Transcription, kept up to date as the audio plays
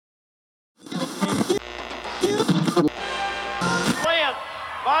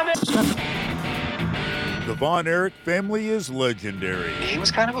The Von Erich family is legendary. He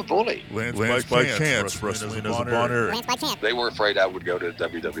was kind of a bully. Lance by Chance wrestling as a Von Erich. They were afraid I would go to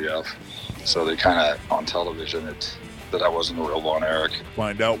WWF, so they kind of, on television, that I wasn't a real Von Erich.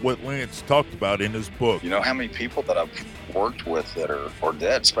 Find out what Lance talked about in his book. You know how many people that I've worked with that are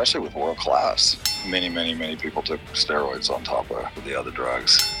dead, especially with world class. Many people took steroids on top of the other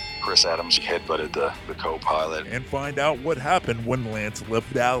drugs. Chris Adams headbutted the co-pilot. And find out what happened when Lance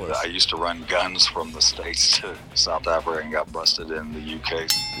left Dallas. I used to run guns from the States to South Africa and got busted in the UK.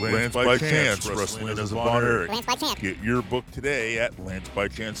 Lance by Chance wrestling as a Von Erich. Get your book today at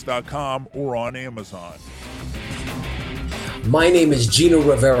lancebychance.com or on Amazon. My name is Gino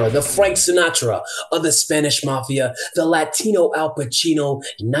Rivera, the Frank Sinatra of the Spanish Mafia, the Latino Al Pacino,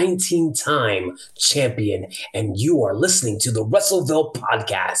 19-time champion, and you are listening to the Wrestleville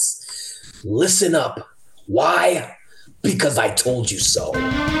Podcast. Listen up. Why? Because I told you so.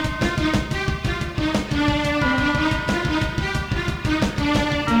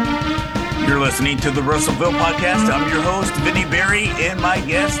 You're listening to the Wrestleville Podcast. I'm your host, Vinny Berry, and my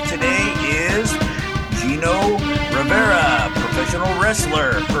guest today is Gino Rivera, professional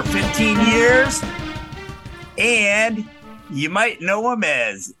wrestler for 15 years, and you might know him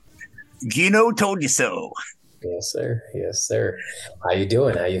as Gino Told You So. Yes, sir. Yes, sir. How you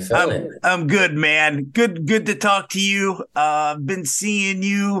doing? How you feeling? I'm good, man. Good to talk to you. I've been seeing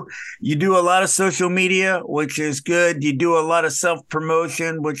you. You do a lot of social media, which is good. You do a lot of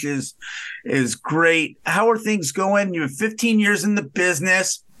self-promotion, which is great. How are things going? You're 15 years in the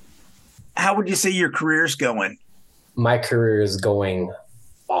business. How would you say your career's going? My career is going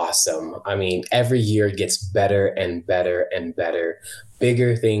awesome. I mean, every year it gets better and better and better.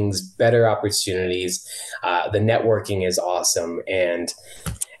 Bigger things, better opportunities. The networking is awesome. And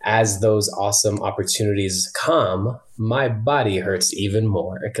as those awesome opportunities come, my body hurts even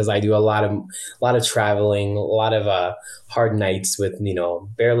more because I do a lot of traveling, a lot of hard nights with,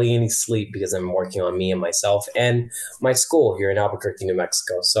 barely any sleep because I'm working on me and myself and my school here in Albuquerque, New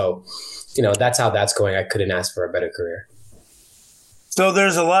Mexico. So, that's how that's going. I couldn't ask for a better career. So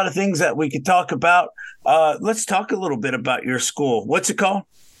there's a lot of things that we could talk about. Let's talk a little bit about your school. What's it called?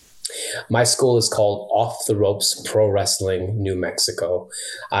 My school is called Off the Ropes Pro Wrestling, New Mexico.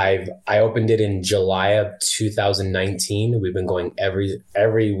 I opened it in July of 2019. We've been going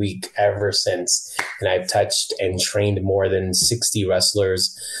every week ever since, and I've touched and trained more than 60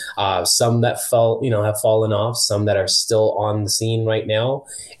 wrestlers. Some that have fallen off, some that are still on the scene right now,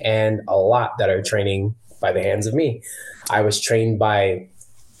 and a lot that are training by the hands of me. I was trained by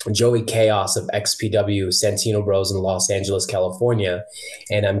Joey Chaos of XPW Santino Bros in Los Angeles, California.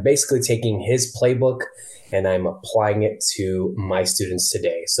 And I'm basically taking his playbook and I'm applying it to my students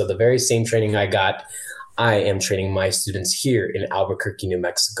today. So the very same training I got, I am training my students here in Albuquerque, New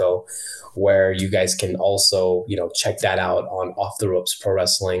Mexico, where you guys can also, check that out on Off the Ropes Pro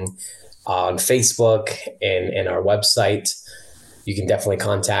Wrestling on Facebook and our website. You can definitely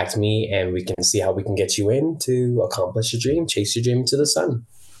contact me and we can see how we can get you in to accomplish your dream, chase your dream to the sun.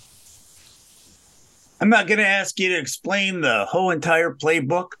 I'm not going to ask you to explain the whole entire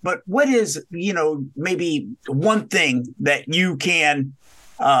playbook, but what is, maybe one thing that you can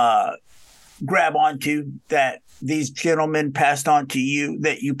grab onto that these gentlemen passed on to you,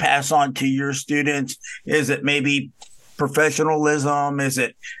 that you pass on to your students? Is it maybe professionalism? Is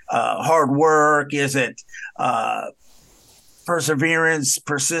it hard work? Is it perseverance,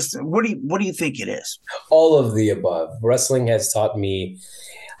 persistence? What do you think it is? All of the above. Wrestling has taught me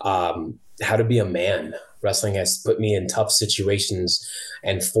how to be a man. Wrestling has put me in tough situations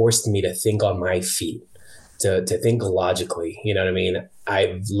and forced me to think on my feet, to think logically. You know what I mean?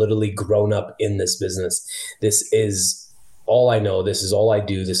 I've literally grown up in this business. This is all I know. This is all I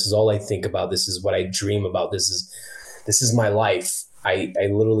do. This is all I think about. This is what I dream about. This is my life. I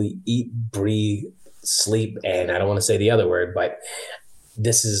literally eat, breathe, sleep, and I don't want to say the other word, but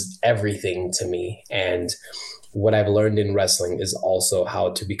this is everything to me. And what I've learned in wrestling is also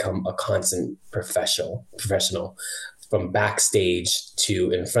how to become a constant professional, from backstage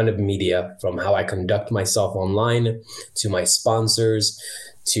to in front of media, from how I conduct myself online to my sponsors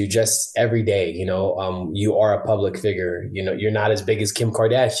to just every day. You are a public figure. You're not as big as Kim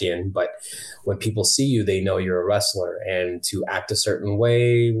Kardashian, but when people see you, they know you're a wrestler, and to act a certain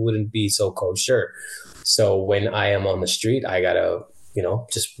way wouldn't be so kosher. So when I am on the street, I gotta,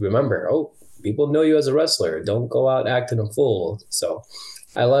 just remember, people know you as a wrestler. Don't go out acting a fool. So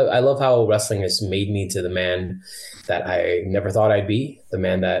I love how wrestling has made me to the man that I never thought I'd be, the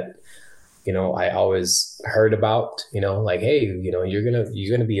man that I always heard about, like, hey,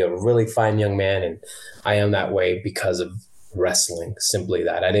 you're gonna be a really fine young man, and I am that way because of wrestling. Simply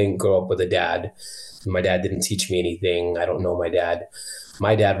that. I didn't grow up with a dad. My dad didn't teach me anything. I don't know my dad.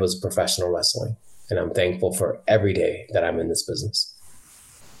 My dad was professional wrestling, and I'm thankful for every day that I'm in this business.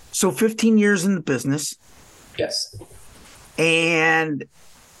 So 15 years in the business. Yes. And,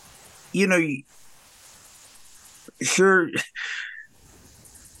 sure,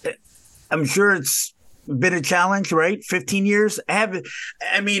 I'm sure it's been a challenge, right? 15 years. Have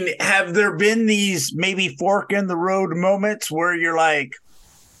there been these maybe fork in the road moments where you're like,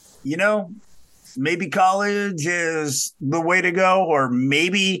 maybe college is the way to go, or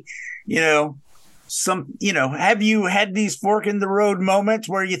maybe, have you had these fork in the road moments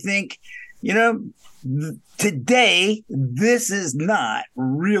where you think, today, this is not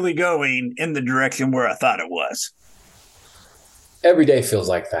really going in the direction where I thought it was? Every day feels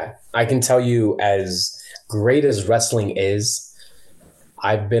like that. I can tell you, as great as wrestling is,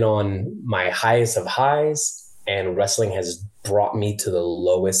 I've been on my highest of highs, and wrestling has brought me to the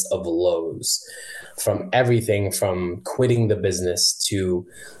lowest of lows. From everything from quitting the business to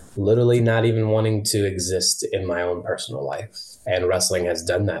literally not even wanting to exist in my own personal life. And wrestling has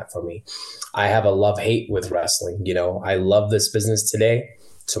done that for me. I have a love-hate with wrestling. I love this business today.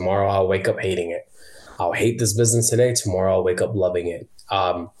 Tomorrow I'll wake up hating it. I'll hate this business today. Tomorrow I'll wake up loving it.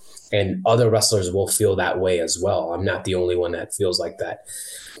 And other wrestlers will feel that way as well. I'm not the only one that feels like that.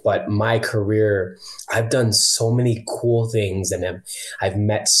 But my career, I've done so many cool things, and I've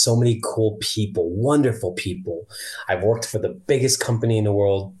met so many cool people, wonderful people. I've worked for the biggest company in the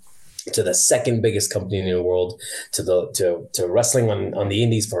world, to the second biggest company in the world, to wrestling on the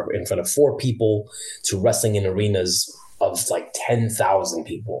indies in front of 4 people, to wrestling in arenas of like 10,000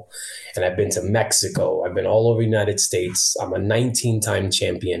 people. And I've been to Mexico. I've been all over the United States. I'm a 19-time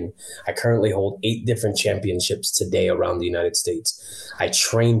champion. I currently hold 8 different championships today around the United States. I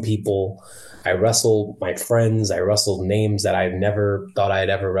train people. I wrestle my friends. I wrestle names that I've never thought I'd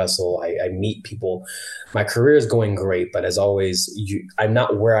ever wrestle. I meet people. My career is going great, but as always, I'm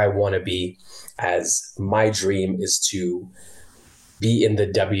not where I want to be, as my dream is to be in the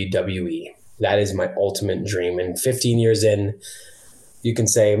WWE. That is my ultimate dream. And 15 years in, you can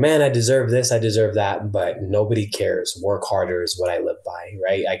say, man, I deserve this, I deserve that, but nobody cares. Work harder is what I live by,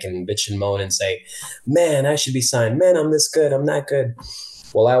 right? I can bitch and moan and say, man, I should be signed. Man, I'm this good. I'm not good.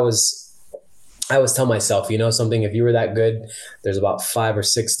 Well, I always tell myself, something, if you were that good, there's about 5 or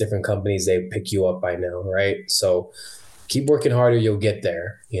 6 different companies, they pick you up by now, right? So keep working harder, you'll get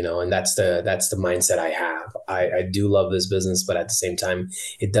there, and that's the mindset I have. I do love this business, but at the same time,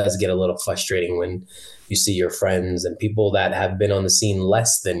 it does get a little frustrating when you see your friends and people that have been on the scene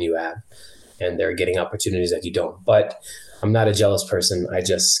less than you have, and they're getting opportunities that you don't. But I'm not a jealous person. I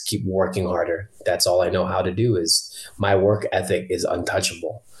just keep working harder. That's all I know how to do. Is my work ethic is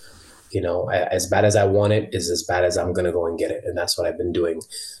untouchable. As bad as I want it is as bad as I'm going to go and get it. And that's what I've been doing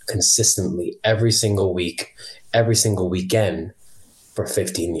consistently every single week, every single weekend for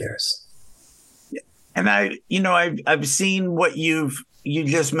 15 years. And I've seen what you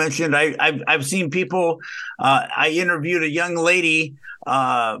just mentioned. I've seen people. I interviewed a young lady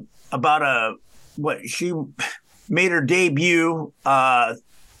about she made her debut about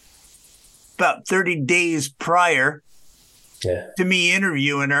 30 days prior to me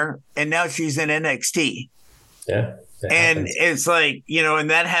interviewing her, and now she's in NXT. Yeah. And happens. It's like, and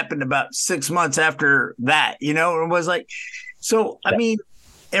that happened about 6 months after that, it was like, so, I mean,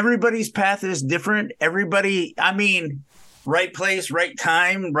 everybody's path is different. Everybody, right place, right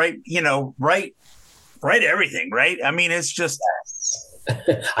time, right everything, right? It's just.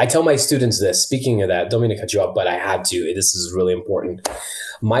 I tell my students this, speaking of that, don't mean to cut you off, but I had to. This is really important.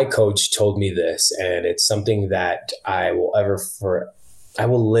 My coach told me this, and it's something that I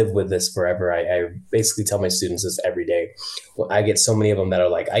will live with this forever. I basically tell my students this every day. I get so many of them that are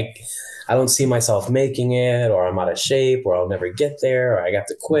like, I don't see myself making it, or I'm out of shape, or I'll never get there, or I got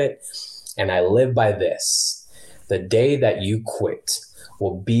to quit. And I live by this. The day that you quit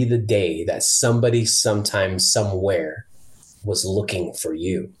will be the day that somebody, sometime, somewhere was looking for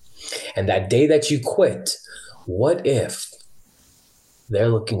you. And that day that you quit, what if they're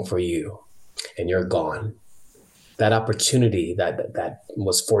looking for you and you're gone? That opportunity that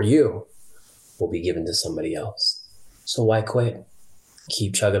was for you will be given to somebody else. So why quit?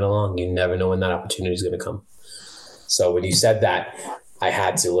 Keep chugging along. You never know when that opportunity is going to come. So when you said that, I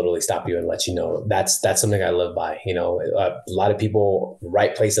had to literally stop you and let you know that's something I live by. A lot of people,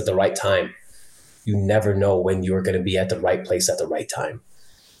 right place at the right time. You never know when you're going to be at the right place at the right time.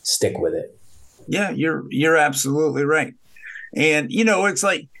 Stick with it. Yeah, you're absolutely right. And, it's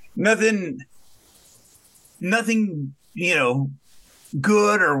like, nothing,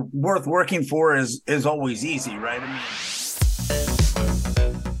 good or worth working for is always easy, right? I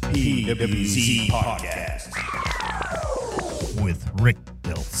mean, PWC Podcast with Rick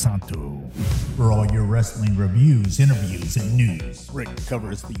Del Santo. For all your wrestling reviews, interviews, and news, Rick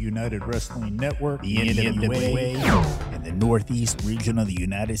covers the United Wrestling Network, the NWA, and the Northeast region of the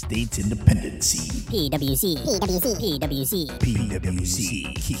United States independent scene. PWC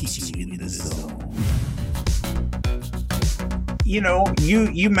keeps you in the zone.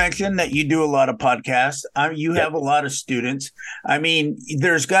 You mentioned that you do a lot of podcasts. You have a lot of students. I mean,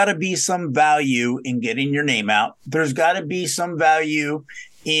 there's got to be some value in getting your name out. There's got to be some value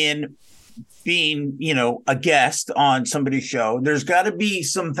in being, a guest on somebody's show. There's got to be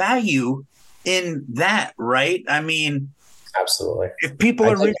some value in that, right? I mean, absolutely. If people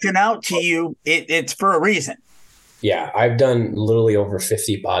are reaching out to you, it's for a reason. Yeah, I've done literally over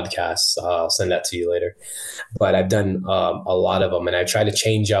 50 podcasts. I'll send that to you later. But I've done a lot of them, and I try to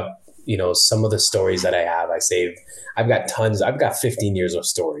change up, some of the stories that I have. I've got tons. I've got 15 years of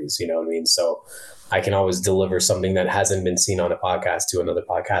stories, you know what I mean? So I can always deliver something that hasn't been seen on a podcast to another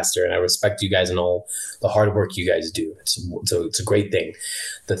podcaster. And I respect you guys and all the hard work you guys do. It's a great thing.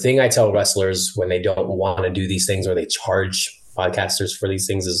 The thing I tell wrestlers when they don't want to do these things or they charge podcasters for these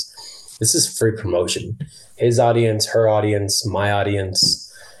things is, this is free promotion. His audience, her audience, my audience,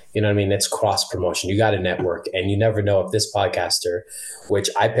 you know what I mean? It's cross promotion. You got a network, and you never know if this podcaster, which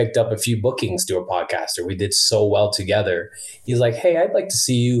I picked up a few bookings to a podcaster. We did so well together. He's like, hey, I'd like to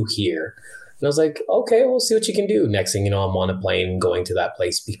see you here. And I was like, okay, we'll see what you can do. Next thing you know, I'm on a plane going to that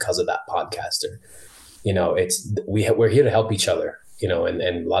place because of that podcaster. We're here to help each other, and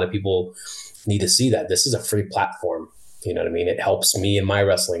a lot of people need to see that this is a free platform. You know what I mean? It helps me in my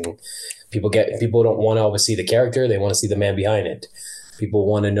wrestling. People don't want to always see the character. They want to see the man behind it. People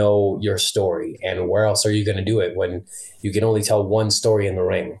want to know your story. And where else are you going to do it when you can only tell one story in the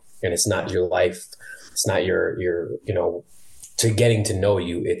ring, and it's not your life. It's not your to getting to know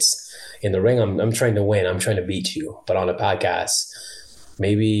you. It's in the ring. I'm trying to win. I'm trying to beat you. But on a podcast,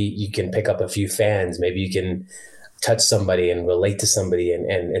 maybe you can pick up a few fans. Maybe you can touch somebody and relate to somebody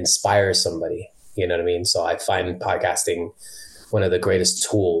and inspire somebody. You know what I mean? So I find podcasting one of the greatest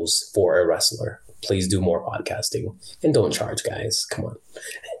tools for a wrestler. Please do more podcasting and don't charge, guys. Come on.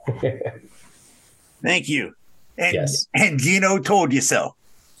 Thank you. And, yes. And Gino told you so.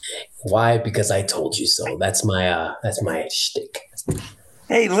 Why? Because I told you so. That's my shtick.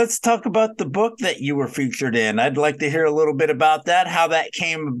 Hey, let's talk about the book that you were featured in. I'd like to hear a little bit about that, how that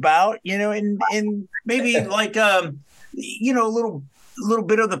came about, and maybe like a little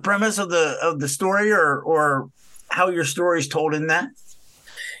bit of the premise of the story or how your story is told in that.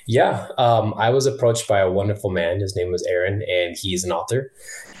 Yeah. I was approached by a wonderful man. His name was Aaron, and he's an author,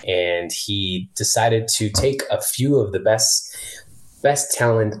 and he decided to take a few of the best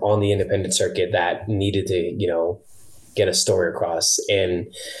talent on the independent circuit that needed to, get a story across.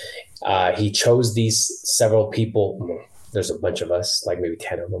 And he chose these several people. There's a bunch of us, like maybe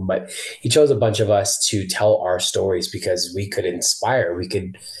 10 of them, but he chose a bunch of us to tell our stories because we could inspire. We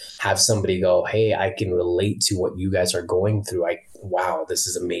could have somebody go, hey, I can relate to what you guys are going through. Wow, this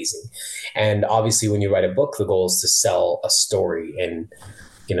is amazing. And obviously when you write a book, the goal is to sell a story and,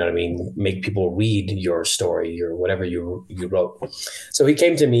 you know what I mean, make people read your story or whatever you wrote. So he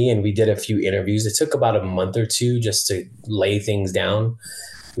came to me and we did a few interviews. It took about a month or two just to lay things down.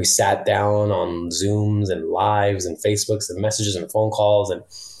 We sat down on Zooms and lives and Facebooks and messages and phone calls, and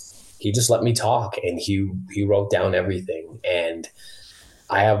he just let me talk, and he wrote down everything. And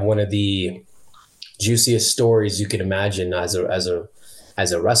I have one of the juiciest stories you can imagine as a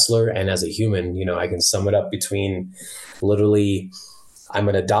wrestler and as a human. I can sum it up between literally, I'm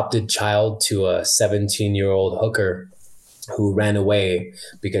an adopted child to a 17-year-old hooker who ran away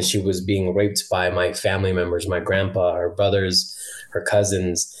because she was being raped by my family members, my grandpa, her brothers, her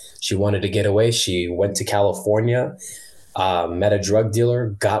cousins. She wanted to get away. She went to California, met a drug dealer,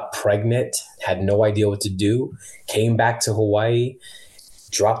 got pregnant, had no idea what to do, came back to Hawaii,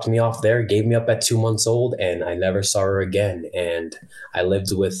 dropped me off there, gave me up at 2 months old, and I never saw her again. And I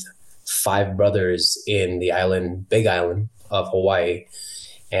lived with 5 brothers in the Big Island of Hawaii.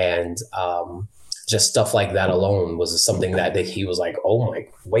 And just stuff like that alone was something that he was like, oh my,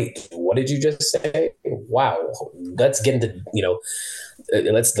 wait, what did you just say? Wow, let's get into,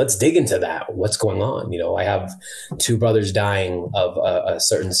 let's dig into that. What's going on? I have 2 brothers dying of a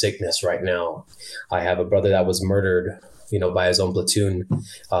certain sickness right now. I have a brother that was murdered, by his own platoon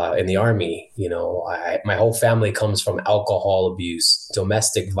in the Army. My whole family comes from alcohol abuse,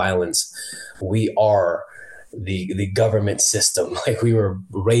 domestic violence. We are the government system. Like we were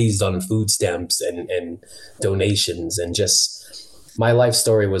raised on food stamps and donations, and just my life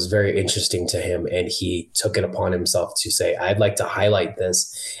story was very interesting to him. And he took it upon himself to say, I'd like to highlight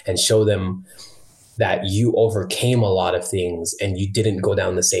this and show them that you overcame a lot of things and you didn't go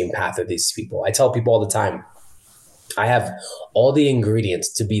down the same path of these people. I tell people all the time, I have all the ingredients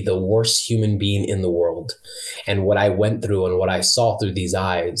to be the worst human being in the world. And what I went through and what I saw through these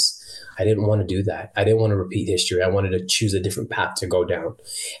eyes, I didn't want to do that. I didn't want to repeat history. I wanted to choose a different path to go down.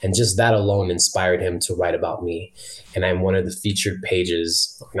 And just that alone inspired him to write about me. And I'm one of the featured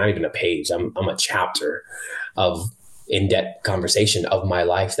pages, not even a page, I'm a chapter of in-depth conversation of my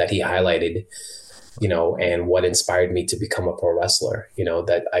life that he highlighted, and what inspired me to become a pro wrestler,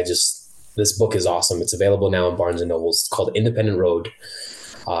 this book is awesome. It's available now in Barnes & Noble. It's called Independent Road,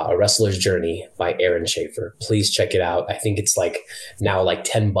 A Wrestler's Journey by Aaron Schaefer. Please check it out. I think it's now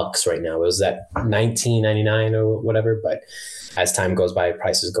 $10 right now. It was at $19.99 or whatever, but as time goes by,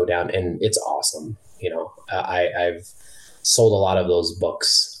 prices go down, and it's awesome. I've sold a lot of those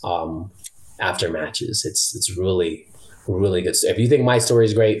books after matches. It's really, really good. If you think my story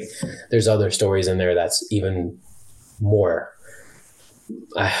is great, there's other stories in there that's even more.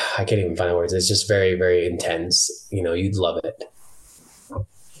 I can't even find the words. It's just very, very intense. You'd love it.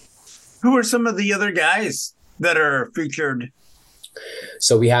 Who are some of the other guys that are featured?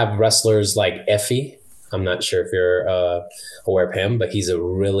 So we have wrestlers like Effie. I'm not sure if you're aware of him, but he's a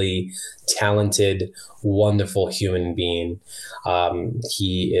really talented, wonderful human being.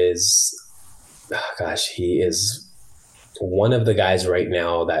 He is one of the guys right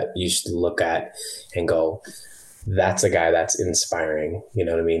now that you should look at and go, that's a guy that's inspiring. You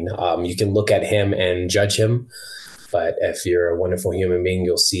know what I mean? You can look at him and judge him, but if you're a wonderful human being,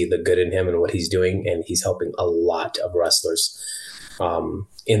 you'll see the good in him and what he's doing. And he's helping a lot of wrestlers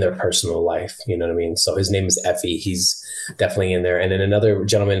in their personal life. You know what I mean? So his name is Effie. He's definitely in there. And then another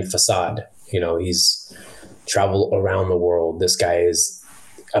gentleman, Facade, he's traveled around the world. This guy is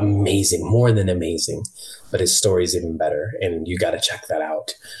amazing, more than amazing, but his story is even better. And you got to check that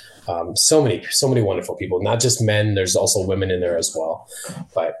out. So many wonderful people, not just men. There's also women in there as well.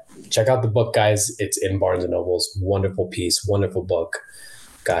 But check out the book, guys. It's in Barnes & Noble's. Wonderful piece, wonderful book.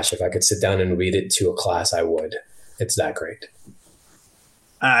 Gosh, if I could sit down and read it to a class, I would. It's that great.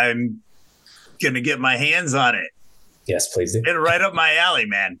 I'm going to get my hands on it. Yes, please do. It's right up my alley,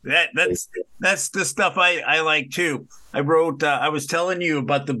 man. That's the stuff I like too. I wrote. I was telling you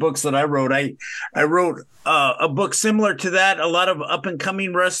about the books that I wrote. I wrote a book similar to that. A lot of up and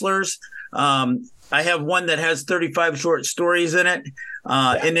coming wrestlers. I have one that has 35 short stories in it.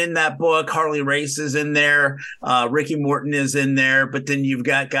 And in that book, Harley Race is in there. Ricky Morton is in there. But then you've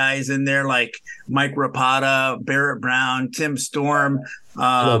got guys in there like Mike Rapata, Barrett Brown, Tim Storm.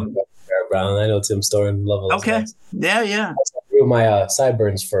 Brown. I know Tim Storm. Love those guys. Yeah. I drew my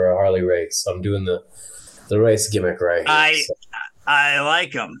sideburns for a Harley Race. So I'm doing the race gimmick right here. I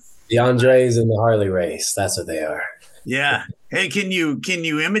like them. The Andres and the Harley Race. That's what they are. Yeah. Hey, can you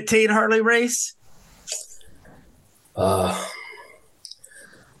imitate Harley Race?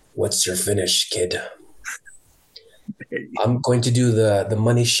 What's your finish, kid? I'm going to do the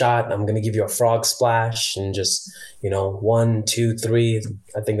money shot. I'm going to give you a frog splash and just, 1, 2, 3.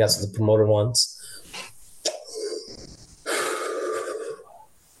 I think that's what the promoter wants.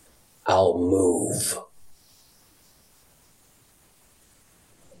 I'll move.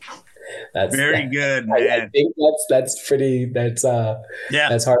 That's very good, man. I think that's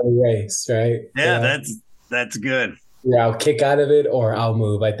Harley Race, right? Yeah, that's good. Yeah, I'll kick out of it or I'll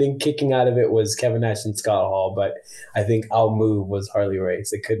move. I think kicking out of it was Kevin Nash and Scott Hall, but I think I'll move was Harley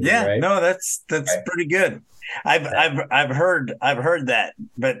Race. It could be, right? No, that's right. Pretty good. I've heard that,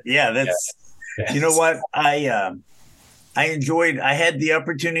 but yeah, that's yes. You know what? I enjoyed. I had the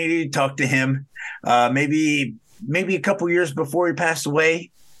opportunity to talk to him, maybe a couple years before he passed away,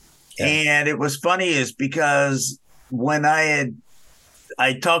 and it was funny is because when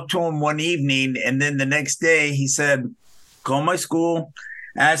I talked to him one evening, and then the next day he said, call my school,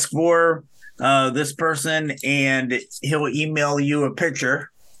 ask for this person, and he'll email you a picture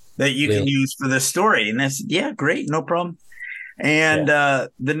that you can use for the story. And I said, yeah, great, no problem. And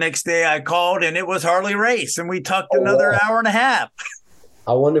the next day I called, and it was Harley Race, and we talked another hour and a half.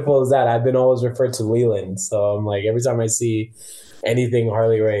 How wonderful is that? I've been always referred to Leland. So I'm like, every time I see anything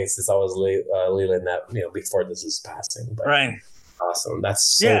Harley Race, it's always Leland that, before this is passing. But right. Awesome. That's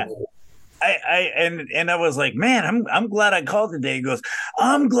so cool. I was like, man, I'm glad I called today. He goes,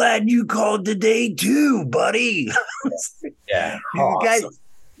 I'm glad you called today too, buddy. Yeah. Guys,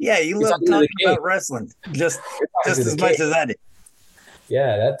 you love talking about wrestling just as much as I did.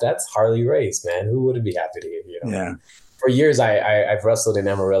 Yeah, that's Harley Race, man. Who wouldn't be happy to hear, Yeah. For years, I've wrestled in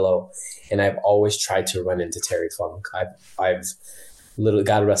Amarillo, and I've always tried to run into Terry Funk. I've literally,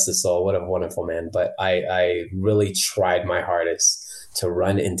 God rest his soul, what a wonderful man. But I really tried my hardest to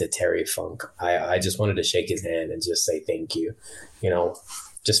run into Terry Funk. I just wanted to shake his hand and just say thank you,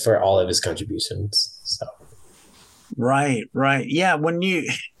 just for all of his contributions. So. Right. Yeah. When you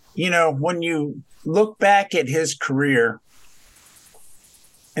look back at his career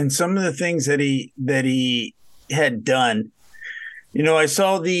and some of the things that he had done, I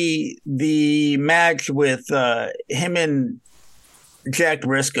saw the match with him and Jack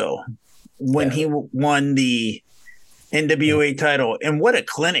Briscoe when he won the NWA title, and what a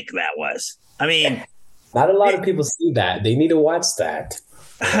clinic that was. I mean, not a lot of people see that. They need to watch that.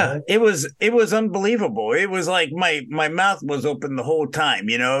 It was unbelievable. It was like my mouth was open the whole time.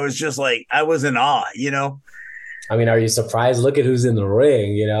 It was just like I was in awe. I mean, are you surprised? Look at who's in the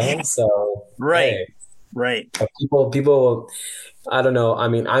ring. So right, hey. Right. People. I don't know. I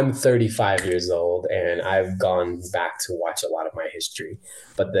mean, I'm 35 years old, and I've gone back to watch a lot of my history.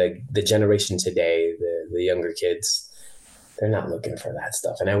 But the generation today, the younger kids, they're not looking for that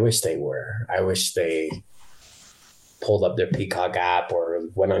stuff, and I wish they were. I wish they pulled up their Peacock app or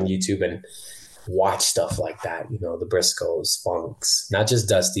went on YouTube and watched stuff like that. The Briscoes, Funks, not just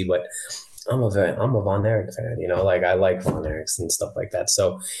Dusty, but I'm a Von Erich fan. Like I like Von Erichs and stuff like that.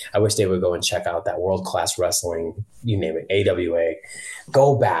 So I wish they would go and check out that world-class wrestling, you name it, AWA.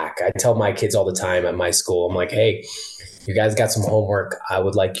 Go back. I tell my kids all the time at my school, I'm like, hey, you guys got some homework. I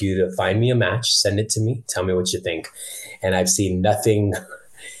would like you to find me a match, send it to me, tell me what you think. And I've seen nothing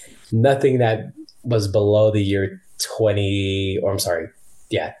that was below the year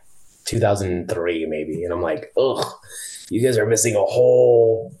 2003 maybe. And I'm like, ugh, you guys are missing a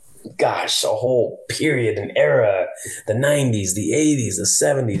whole period and era, the 90s, the 80s, the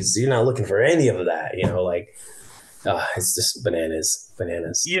 70s. You're not looking for any of that, it's just bananas.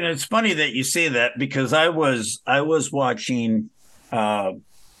 It's funny that you say that, because I was watching,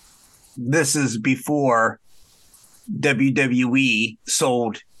 this is before WWE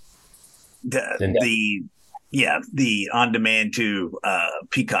sold the on-demand to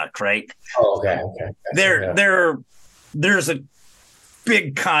Peacock, right? Oh, okay. There's a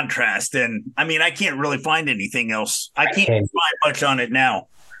big contrast, and I mean, I can't really find anything else. I can't find much on it now.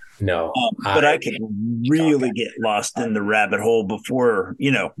 No, but I could really get lost in the rabbit hole before,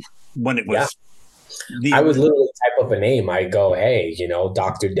 when it was. I would literally type up a name. I go, hey,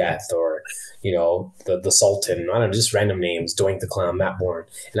 Dr. Death, or, the Sultan. I don't know, just random names, Doink the Clown, Matt Bourne.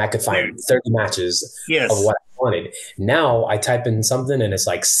 And I could find 30 matches of what I wanted. Now I type in something and it's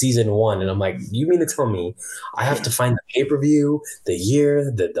like season 1. And I'm like, you mean to tell me I have to find the pay-per-view, the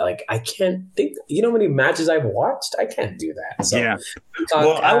year, I can't think, how many matches I've watched? I can't do that. So, yeah.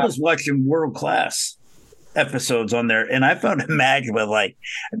 Well, I was watching World Class episodes on there, and I found a match with I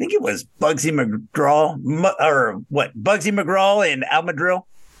think it was Bugsy McGraw Bugsy McGraw and Al Madrill.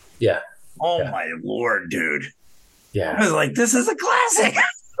 Yeah. Oh my Lord, dude. Yeah. I was like, this is a classic.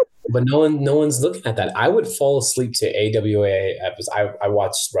 But no one's looking at that. I would fall asleep to AWA episodes. I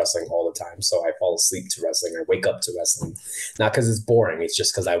watch wrestling all the time, so I fall asleep to wrestling. I wake up to wrestling, not because it's boring. It's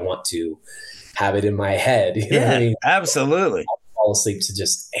just because I want to have it in my head. You know what I mean? Absolutely. I fall asleep to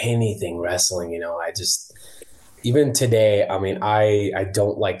just anything wrestling. Even today, I mean, I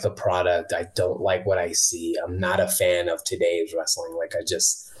don't like the product. I don't like what I see. I'm not a fan of today's wrestling.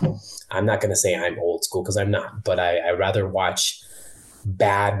 I'm not going to say I'm old school, because I'm not, but I rather watch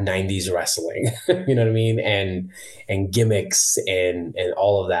bad 90s wrestling, you know what I mean? And gimmicks and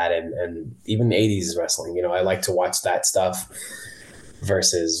all of that. And even 80s wrestling, I like to watch that stuff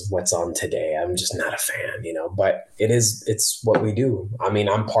versus what's on today. I'm just not a fan, but it's what we do. I mean,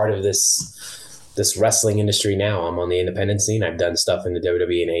 I'm part of this wrestling industry now. I'm on the independent scene. I've done stuff in the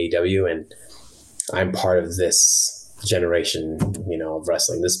WWE and AEW, and I'm part of this generation, of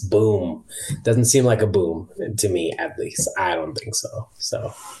wrestling. This boom doesn't seem like a boom to me, at least. I don't think so.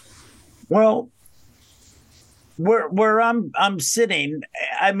 So, well, where I'm sitting,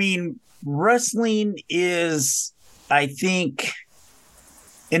 I mean, wrestling is, I think,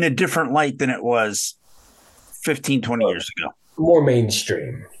 in a different light than it was 15, 20 years ago. More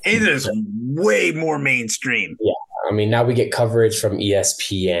mainstream. It is way more mainstream. Yeah. I mean, now we get coverage from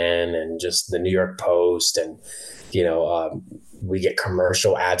ESPN and just the New York Post, and, we get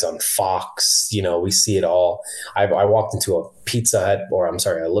commercial ads on Fox. We see it all. I walked into a Pizza Hut,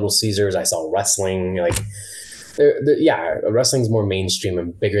 a Little Caesars. I saw wrestling. Wrestling's more mainstream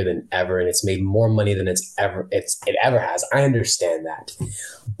and bigger than ever, and it's made more money than it ever has. I understand that,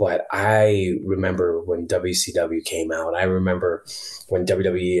 But I remember when WCW came out. I remember when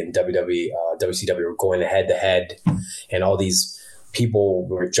WWE and WCW were going head to head, and all these people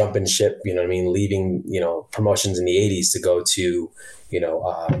were jumping ship, you know what I mean, leaving, promotions in the 80s to go to,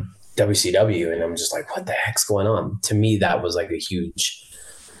 WCW. And I'm just like, what the heck's going on? To me, that was like a huge,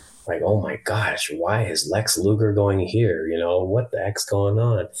 like, oh my gosh, why is Lex Luger going here? What the heck's going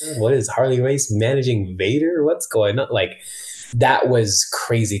on? What is Harley Race managing Vader? What's going on? Like, that was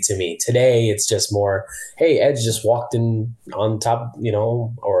crazy to me. Today, it's just more, hey, Edge just walked in on top,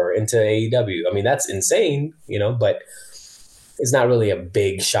 or into AEW. I mean, that's insane, but it's not really a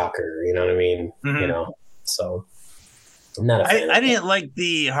big shocker. You know what I mean? Mm-hmm. So I'm not a fan. I didn't like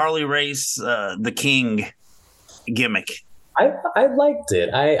the Harley Race, the King gimmick. I liked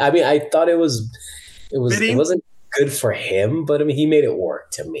it. I mean, I thought it wasn't good for him, but I mean, he made it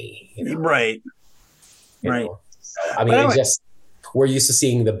work to me. Right. Right. I mean, it's just, we're used to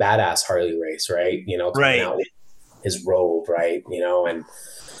seeing the badass Harley Race, right? Coming out with his robe, right? And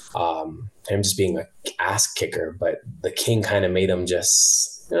him just being an ass kicker, but the King kind of made him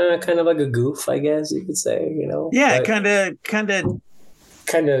just kind of like a goof, I guess you could say. Yeah, kind of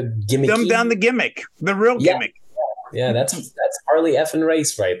gimmicky. Dumb down the gimmick, the real gimmick. Yeah, that's Harley effing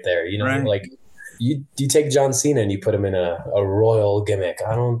Race right there. Right. Like you take John Cena and you put him in a royal gimmick.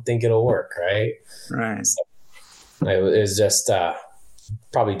 I don't think it'll work, right? Right. So it was just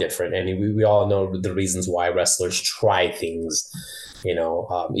probably different, and we all know the reasons why wrestlers try things.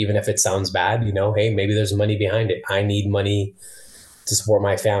 Even if it sounds bad, hey, maybe there's money behind it. I need money to support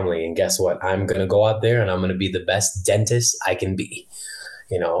my family, and guess what? I'm gonna go out there and I'm gonna be the best dentist I can be.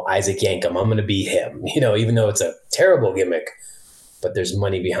 Isaac Yankem, I'm going to be him, even though it's a terrible gimmick, but there's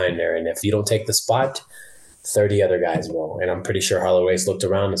money behind there. And if you don't take the spot, 30 other guys will. And I'm pretty sure Harley Race looked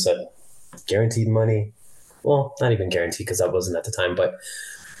around and said, guaranteed money. Well, not even guaranteed because that wasn't at the time, but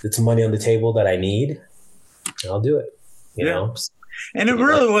it's money on the table that I need. I'll do it, you know? And it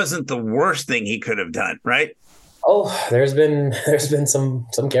really wasn't the worst thing he could have done, right? Oh, there's been some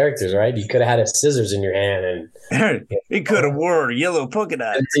characters, right? You could have had a scissors in your hand, and he could have wore yellow polka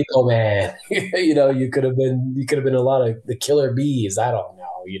dots. Oh man, you could have been a lot of the Killer Bees. I don't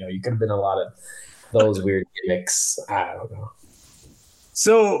know. You could have been a lot of those weird gimmicks. I don't know.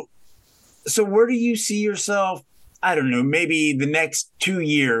 So where do you see yourself? I don't know. Maybe the next 2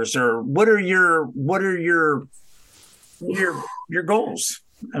 years, or what are your goals?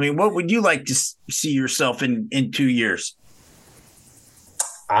 I mean, what would you like to see yourself in 2 years?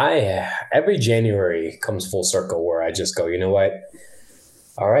 Every January comes full circle where I just go, you know what?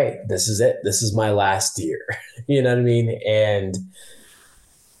 All right, this is it. This is my last year. You know what I mean? And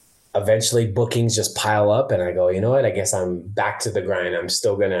eventually bookings just pile up and I go, you know what? I guess I'm back to the grind. I'm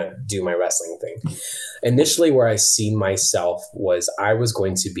still going to do my wrestling thing. Initially, where I see myself was I was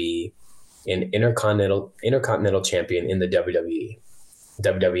going to be an intercontinental champion in the WWE.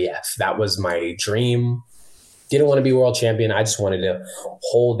 WWF. That was my dream. Didn't want to be world champion. I just wanted to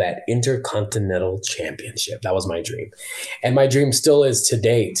hold that intercontinental championship. That was my dream. And my dream still is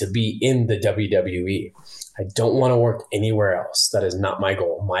today to be in the WWE. I don't want to work anywhere else. That is not my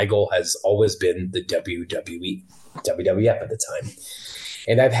goal. My goal has always been the WWE, WWF at the time.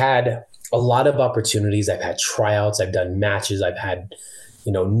 And I've had a lot of opportunities. I've had tryouts. I've done matches. I've had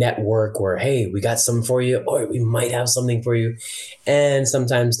network where, hey, we got something for you, or we might have something for you. And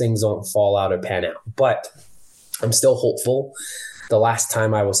sometimes things don't fall out or pan out, but I'm still hopeful. The last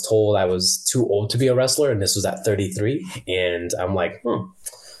time I was told I was too old to be a wrestler, and this was at 33. And I'm like,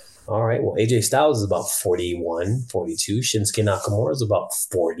 all right, well, AJ Styles is about 41, 42. Shinsuke Nakamura is about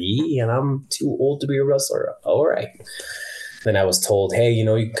 40, and I'm too old to be a wrestler. All right. Then I was told, hey, you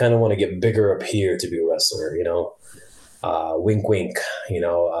kind of want to get bigger up here to be a wrestler, wink, wink,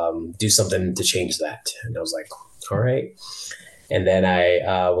 do something to change that. And I was like, all right. And then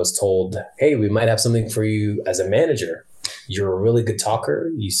I was told, hey, we might have something for you as a manager. You're a really good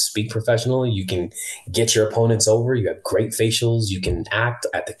talker. You speak professional. You can get your opponents over. You have great facials. You can act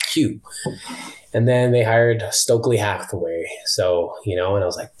at the cue. And then they hired Stokely Hathaway. So, and I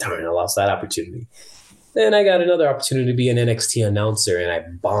was like, darn, I lost that opportunity. Then I got another opportunity to be an NXT announcer, and I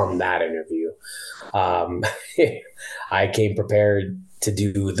bombed that interview. I came prepared to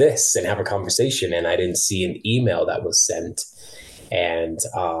do this and have a conversation, and I didn't see an email that was sent. And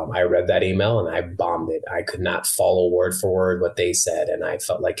I read that email and I bombed it. I could not follow word for word what they said, and I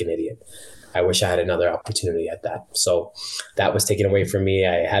felt like an idiot. I wish I had another opportunity at that. So that was taken away from me.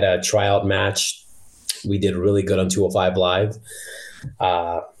 I had a tryout match. We did really good on 205 Live.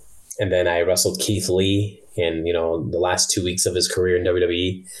 And then I wrestled Keith Lee in, the last 2 weeks of his career in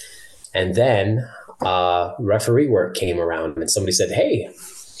WWE. And then referee work came around and somebody said, hey,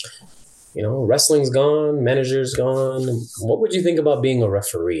 wrestling's gone, manager's gone. What would you think about being a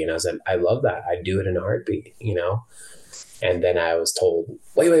referee? And I said, I love that. I'd do it in a heartbeat, And then I was told,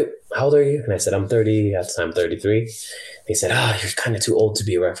 wait, how old are you? And I said, I'm 30. At the time, 33. They said, you're kind of too old to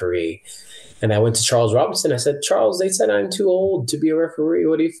be a referee. And I went to Charles Robinson. I said, Charles, they said I'm too old to be a referee.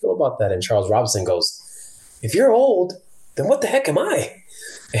 What do you feel about that? And Charles Robinson goes, if you're old, then what the heck am I?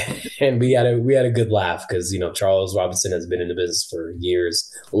 And we had a good laugh because, Charles Robinson has been in the business for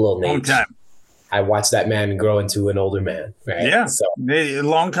years. A little Nate. Long time. I watched that man grow into an older man, right? Yeah, so, a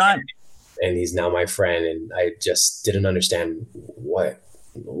long time. And he's now my friend. And I just didn't understand what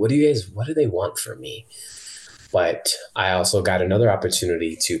do they want from me? But I also got another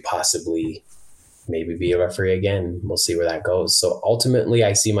opportunity to possibly maybe be a referee again. We'll see where that goes. So ultimately,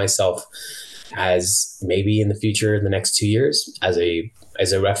 I see myself as maybe in the future, in the next 2 years, as a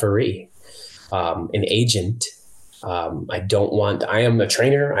referee, an agent. I am a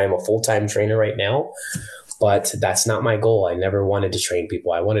trainer. I am a full-time trainer right now, but that's not my goal. I never wanted to train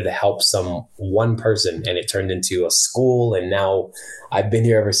people. I wanted to help one person, and it turned into a school. And now I've been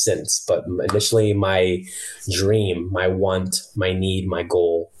here ever since. But initially my dream, my want, my need, my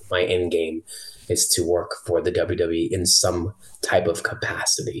goal, my end game is to work for the WWE in some type of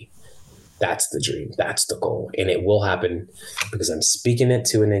capacity. That's the dream. That's the goal. And it will happen because I'm speaking it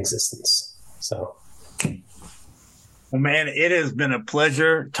to an existence. So. Well, man, it has been a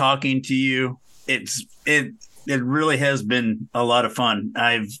pleasure talking to you. It really has been a lot of fun.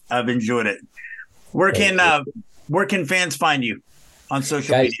 I've enjoyed it. Where can fans find you on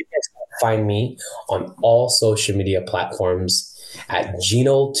social media? You guys can find me on all social media platforms at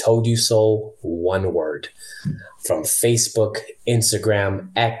Gino Told You So, one word. From Facebook, Instagram,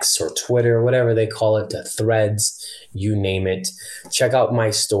 X, or Twitter, whatever they call it, to Threads, you name it. Check out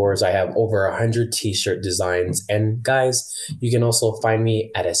my stores. I have over 100 t-shirt designs. And guys, you can also find me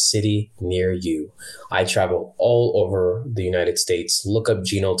at a city near you. I travel all over the United States. Look up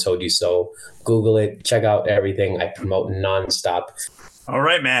Gino Told You So. Google it. Check out everything. I promote nonstop. All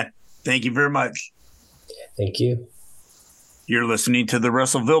right, man. Thank you very much. Thank you. You're listening to the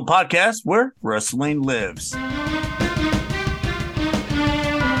Wrestleville podcast, where wrestling lives.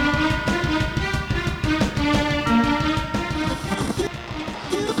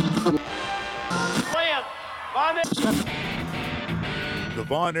 The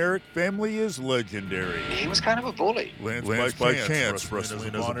Von Erich family is legendary. He was kind of a bully. Lance by Chance,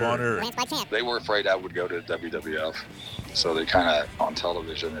 wrestling as a Von Erich. They were afraid I would go to WWF, so they kind of, on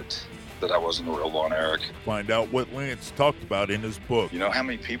television, that I wasn't a real Von Erich. Find out what Lance talked about in his book. You know how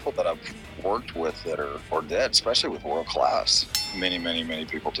many people that I've worked with that are dead, especially with world class. Many, many, many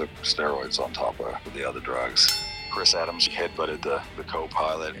people took steroids on top of the other drugs. Chris Adams headbutted the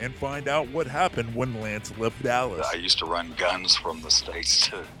co-pilot. And find out what happened when Lance left Dallas. I used to run guns from the States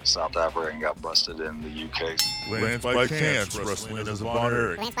to South Africa and got busted in the UK. Lance by Chance, wrestling as a Von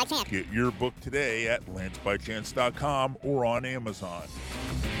Erich. Get your book today at lancebychance.com or on Amazon.